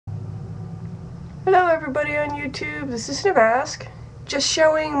Hello everybody on YouTube, this is Nevask, just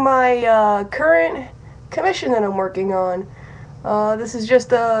showing my current commission that I'm working on. This is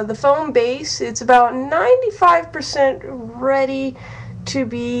just the foam base. It's about 95% ready to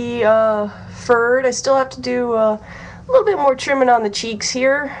be furred. I still have to do a little bit more trimming on the cheeks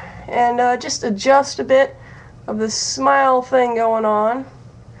here and just adjust a bit of the smile thing going on.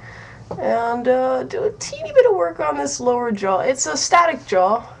 And do a teeny bit of work on this lower jaw. It's a static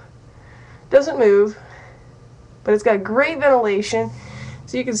jaw. Doesn't move, but it's got great ventilation.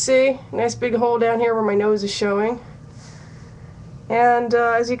 So you can see, nice big hole down here where my nose is showing. And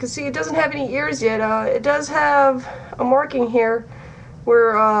as you can see, it doesn't have any ears yet. It does have a marking here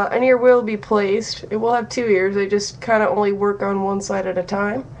where an ear will be placed. It will have two ears. I just kind of only work on one side at a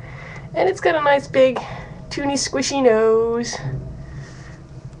time. And it's got a nice big, toony, squishy nose.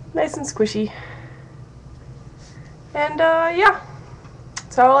 Nice and squishy. And yeah.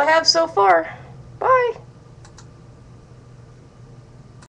 That's all I have so far. Bye!